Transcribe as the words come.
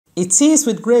It is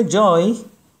with great joy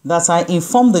that I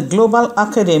inform the global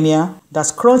academia that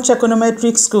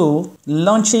CrunchEconometrix School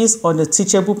launches on the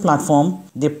Teachable platform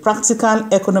the Practical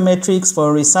Econometrics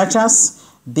for researchers,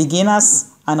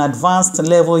 beginners, and advanced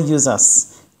level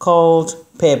users called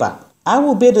P.E.R.B.A. I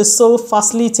will be the sole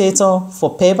facilitator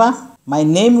for P.E.R.B.A. My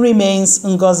name remains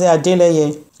Ngozi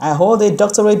Adeleye. I hold a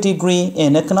doctorate degree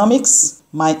in economics.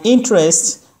 My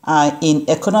interests are in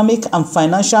economic and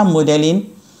financial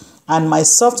modeling, and my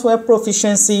software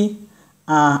proficiency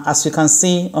as you can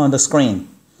see on the screen.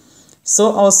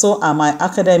 So also are my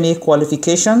academic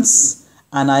qualifications,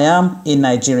 and I am a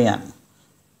Nigerian.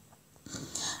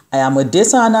 I am a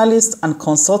data analyst and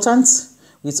consultant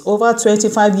with over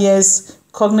 25 years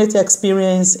cognitive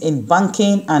experience in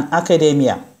banking and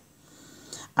academia.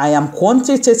 I am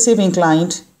quantitative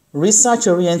inclined, research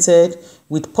oriented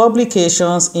with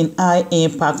publications in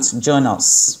high-impact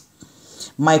journals.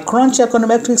 My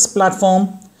CrunchEconometrix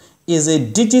platform is a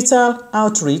digital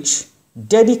outreach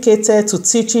dedicated to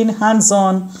teaching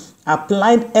hands-on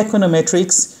applied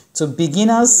econometrics to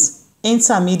beginners,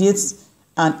 intermediate,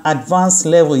 and advanced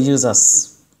level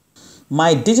users.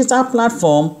 My digital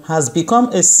platform has become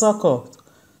a succor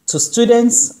to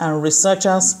students and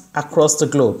researchers across the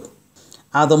globe.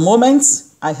 At the moment,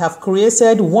 I have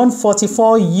created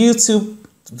 144 YouTube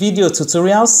video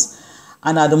tutorials,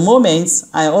 and at the moment,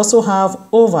 I also have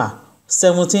over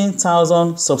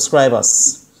 17,000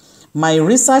 subscribers. My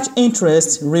research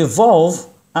interests revolve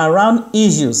around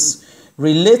issues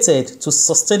related to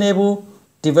sustainable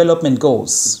development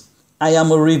goals. I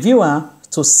am a reviewer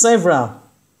to several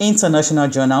international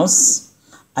journals.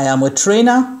 I am a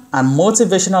trainer and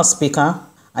motivational speaker.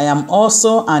 I am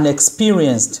also an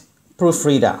experienced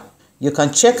proofreader. You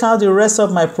can check out the rest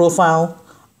of my profile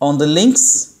on the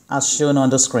links as shown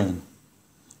on the screen.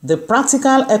 The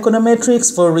Practical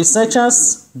Econometrics for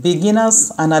researchers,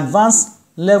 beginners, and advanced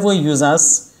level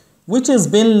users, which is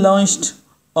being launched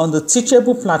on the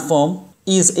Teachable platform,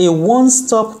 is a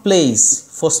one-stop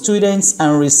place for students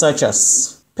and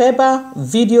researchers. P.E.R.B.A.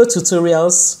 video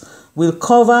tutorials will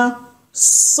cover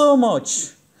so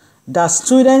much that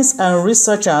students and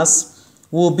researchers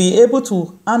will be able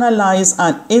to analyze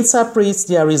and interpret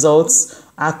their results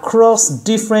across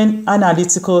different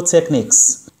analytical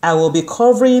techniques. I will be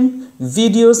covering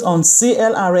videos on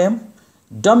CLRM,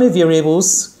 dummy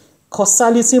variables,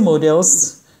 causality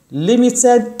models,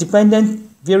 limited dependent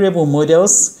variable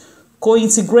models,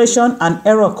 co-integration and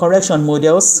error correction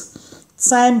models,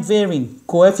 time-varying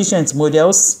coefficient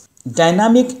models,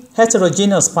 dynamic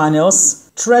heterogeneous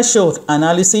panels, threshold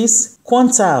analysis,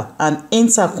 quantile and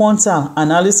interquantile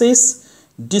analysis,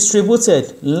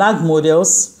 distributed lag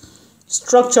models,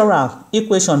 structural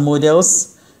equation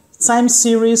models, time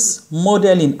series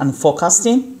modeling and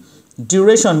forecasting,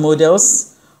 duration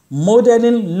models,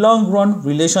 modeling long-run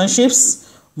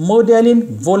relationships, modeling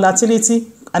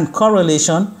volatility and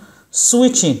correlation,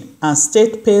 switching and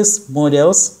state-space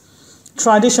models,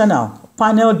 traditional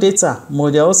panel data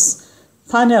models,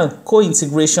 panel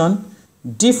co-integration,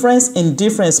 difference in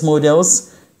difference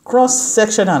models,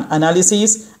 cross-sectional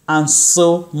analysis, and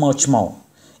so much more.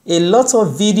 A lot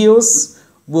of videos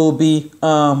will be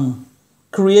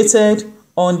created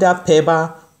under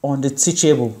P.E.R.B.A. on the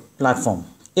Teachable platform.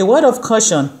 A word of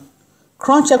caution: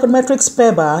 CrunchEconometrix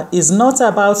P.E.R.B.A. is not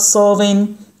about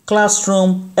solving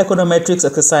classroom econometrics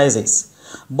exercises,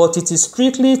 but it is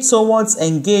strictly towards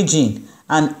engaging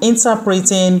and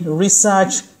interpreting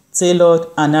research-tailored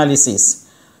analysis.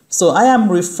 So I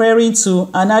am referring to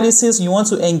analysis you want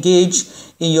to engage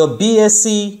in your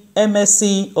BSc,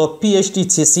 MSc, or PhD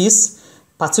thesis,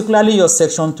 particularly your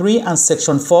Section 3 and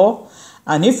Section 4.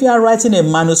 And if you are writing a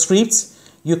manuscript,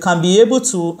 you can be able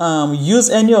to use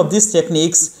any of these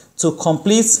techniques to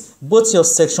complete both your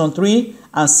Section 3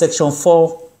 and Section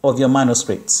 4 of your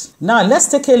manuscript. Now, let's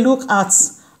take a look at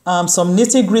some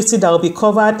nitty-gritty that will be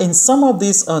covered in some of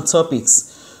these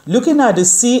topics. Looking at the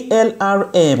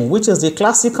CLRM, which is the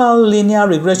classical linear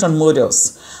regression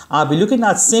models, I'll be looking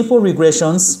at simple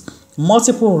regressions,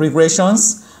 multiple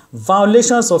regressions,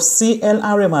 violations of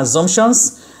CLRM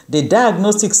assumptions, the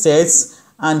diagnostic sets,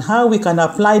 and how we can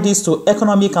apply this to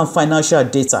economic and financial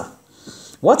data.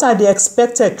 What are the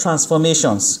expected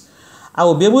transformations? I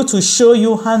will be able to show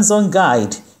you hands-on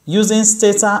guide using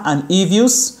Stata and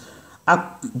EViews,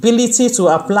 ability to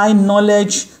apply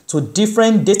knowledge to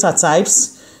different data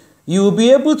types. You will be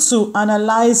able to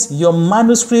analyze your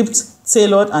manuscript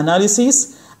tailored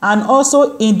analysis and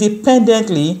also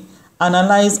independently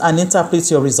analyze and interpret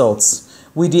your results,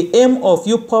 with the aim of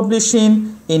you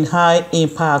publishing in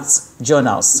high-impact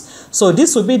journals. So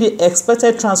this will be the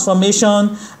expected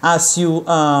transformation as you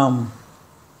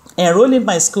Enroll in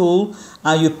my school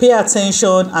and you pay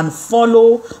attention and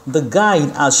follow the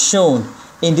guide as shown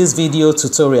in these video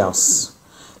tutorials.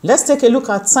 Let's take a look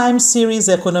at time series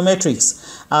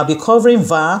econometrics. I'll be covering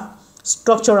VAR,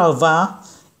 structural VAR,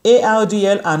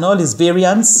 ARDL and all its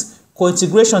variants,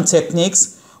 cointegration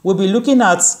techniques. We'll be looking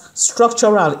at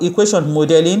structural equation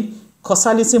modeling,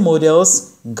 causality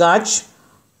models, gauge,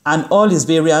 and all its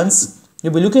variants.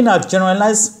 We'll be looking at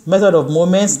generalized method of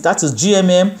moments, that is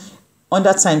GMM,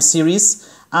 under time series.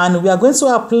 And we are going to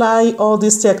apply all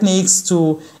these techniques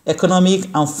to economic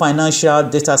and financial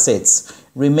data sets.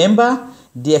 Remember,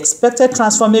 the expected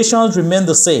transformations remain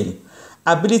the same.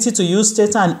 Ability to use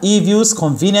Stata and EViews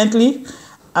conveniently,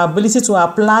 ability to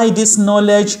apply this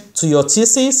knowledge to your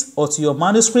thesis or to your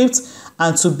manuscript,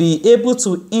 and to be able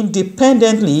to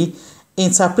independently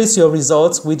interpret your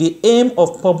results with the aim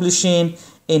of publishing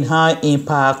in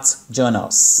high-impact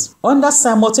journals. Under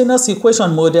simultaneous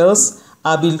equation models,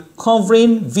 I'll be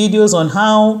covering videos on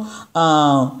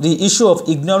how the issue of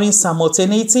ignoring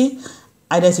simultaneity,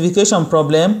 identification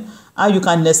problem, how you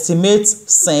can estimate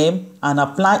same and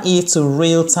apply it to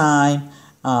real-time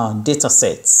data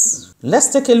sets. Let's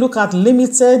take a look at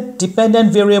limited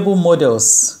dependent variable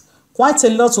models. Quite a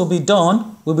lot will be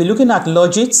done. We'll be looking at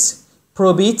logits,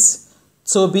 probits,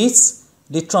 tobits,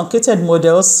 the truncated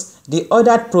models, the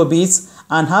ordered probits,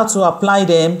 and how to apply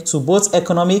them to both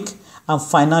economic and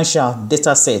financial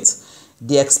data sets.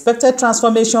 The expected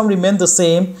transformation remains the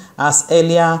same as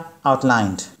earlier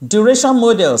outlined. Duration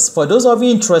models. For those of you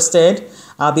interested,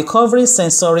 I'll be covering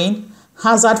censoring,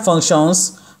 hazard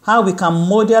functions, how we can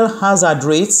model hazard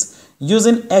rates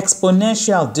using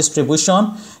exponential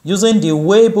distribution, using the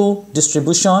Weibull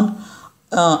distribution,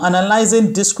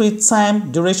 analyzing discrete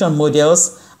time duration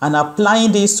models, and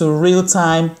applying this to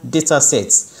real-time data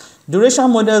sets.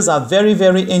 Duration models are very,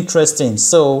 very interesting.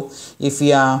 So if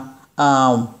you are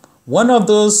one of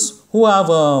those who have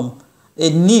a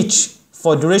niche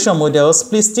for duration models,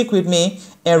 please stick with me,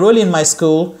 enroll in my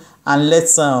school, and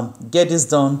let's get this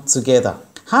done together.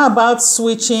 How about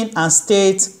switching and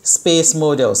state space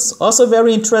models? Also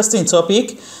very interesting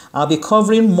topic. I'll be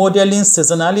covering modeling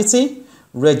seasonality,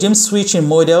 regime switching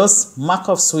models,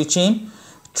 Markov switching,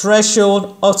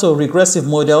 threshold autoregressive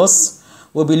models.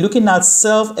 We'll be looking at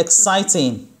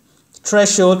self-exciting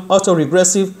threshold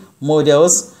autoregressive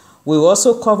models. We'll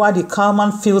also cover the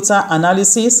Kalman filter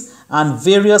analysis and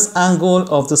various angles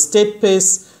of the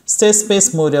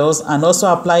Statespace models and also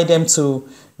apply them to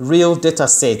real data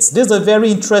sets. This is a very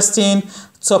interesting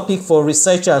topic for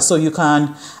researchers, so you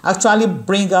can actually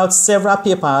bring out several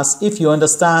papers if you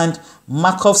understand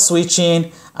Markov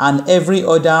switching and every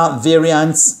other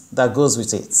variant that goes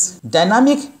with it.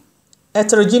 Dynamic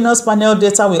heterogeneous panel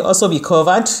data will also be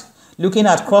covered, looking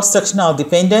at cross-sectional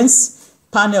dependence,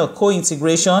 panel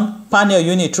co-integration, panel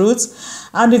unit roots,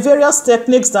 and the various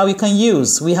techniques that we can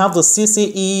use. We have the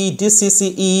CCE,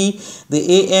 DCCE, the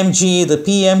AMG, the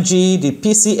PMG, the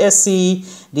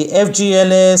PCSC, the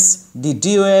FGLS, the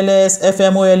DOLS,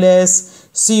 FMOLS,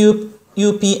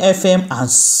 CUPFM, and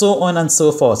so on and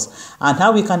so forth, and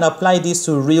how we can apply this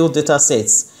to real data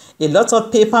sets. A lot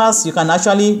of papers you can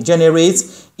actually generate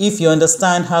if you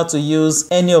understand how to use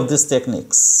any of these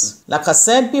techniques. Like I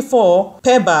said before,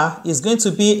 P.E.R.B.A is going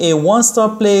to be a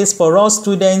one-stop place for all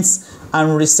students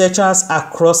and researchers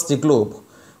across the globe.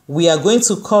 We are going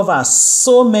to cover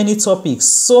so many topics,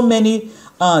 so many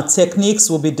techniques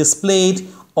will be displayed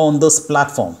on this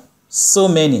platform. So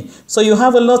many. So you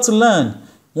have a lot to learn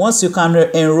once you can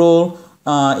enroll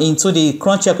into the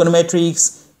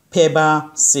CrunchEconometrix P.E.R.B.A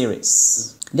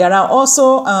series. There are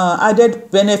also added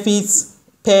benefits,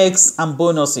 perks, and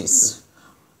bonuses.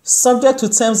 Subject to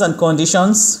terms and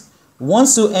conditions,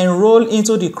 once you enroll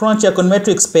into the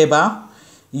CrunchEconometrix P.E.R.B.A,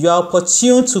 you are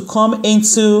opportune to come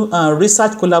into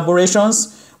research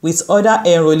collaborations with other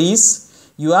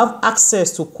enrollees. You have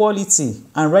access to quality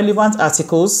and relevant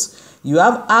articles. You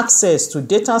have access to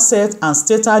datasets and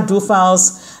Stata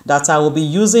dofiles that I will be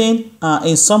using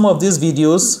in some of these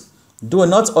videos. Though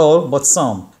not all, but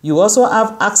some. You also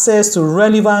have access to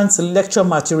relevant lecture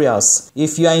materials.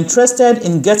 If you are interested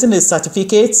in getting a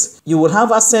certificate, you will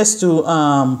have access to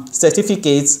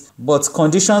certificates, but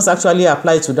conditions actually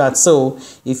apply to that. So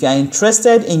if you are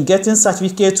interested in getting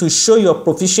certificate to show your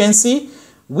proficiency,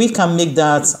 we can make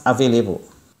that available.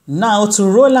 Now to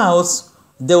roll out,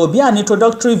 there will be an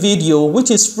introductory video which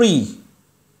is free.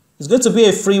 It's going to be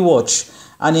a free watch.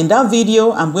 And in that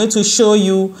video, I'm going to show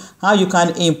you how you can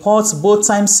import both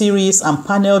time series and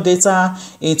panel data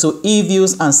into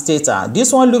EViews and Stata.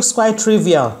 This one looks quite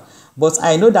trivial, but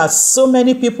I know that so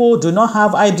many people do not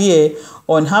have idea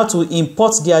on how to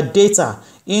import their data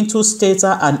into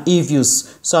Stata and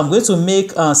EViews. So I'm going to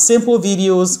make simple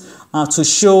videos to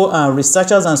show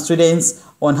researchers and students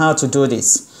on how to do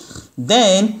this.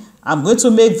 Then I'm going to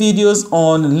make videos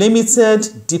on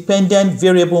limited dependent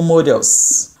variable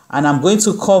models, and I'm going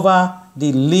to cover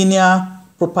the linear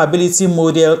probability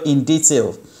model in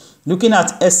detail, looking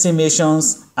at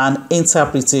estimations and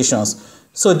interpretations.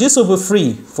 So this will be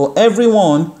free for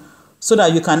everyone so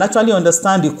that you can actually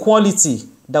understand the quality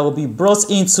that will be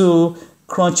brought into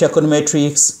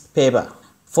CrunchEconometrix P.E.R.B.A.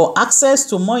 For access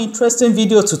to more interesting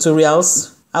video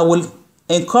tutorials, I will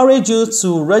encourage you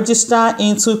to register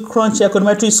into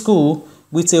CrunchEconometrix School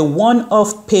with a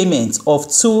one-off payment of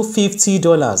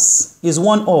 $250. It's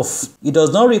one-off. It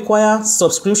does not require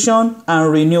subscription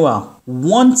and renewal.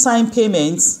 One-time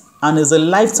payment and is a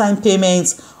lifetime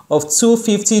payment of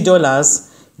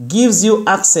 $250 gives you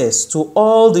access to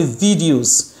all the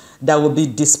videos that will be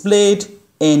displayed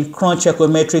in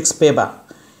CrunchEconometrix P.E.R.B.A.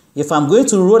 If I'm going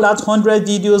to roll out 100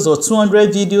 videos or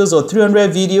 200 videos or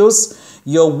 300 videos,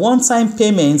 your one-time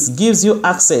payment gives you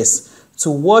access to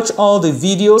watch all the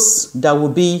videos that will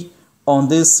be on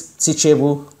this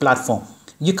Teachable platform.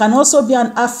 You can also be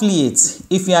an affiliate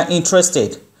if you are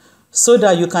interested, so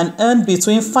that you can earn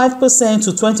between 5%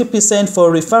 to 20%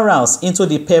 for referrals into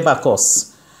the P.E.R.B.A.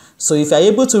 course. So if you are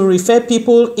able to refer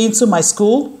people into my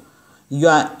school, you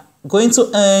are going to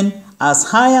earn as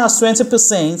high as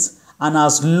 20% and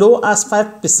as low as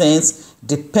 5%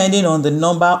 depending on the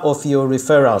number of your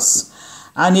referrals.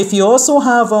 And if you also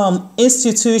have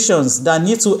institutions that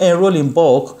need to enroll in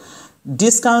bulk,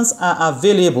 discounts are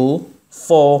available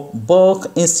for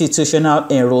bulk institutional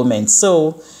enrollment.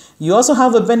 So you also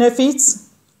have a benefit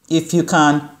if you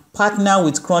can partner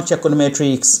with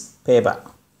CrunchEconometrix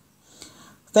P.E.R.B.A.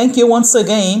 Thank you once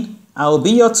again. I will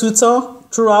be your tutor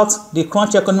throughout the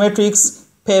CrunchEconometrix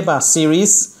P.E.R.B.A.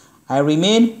 series. I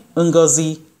remain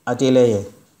Ngozi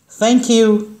Adeleye. Thank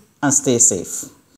you and stay safe.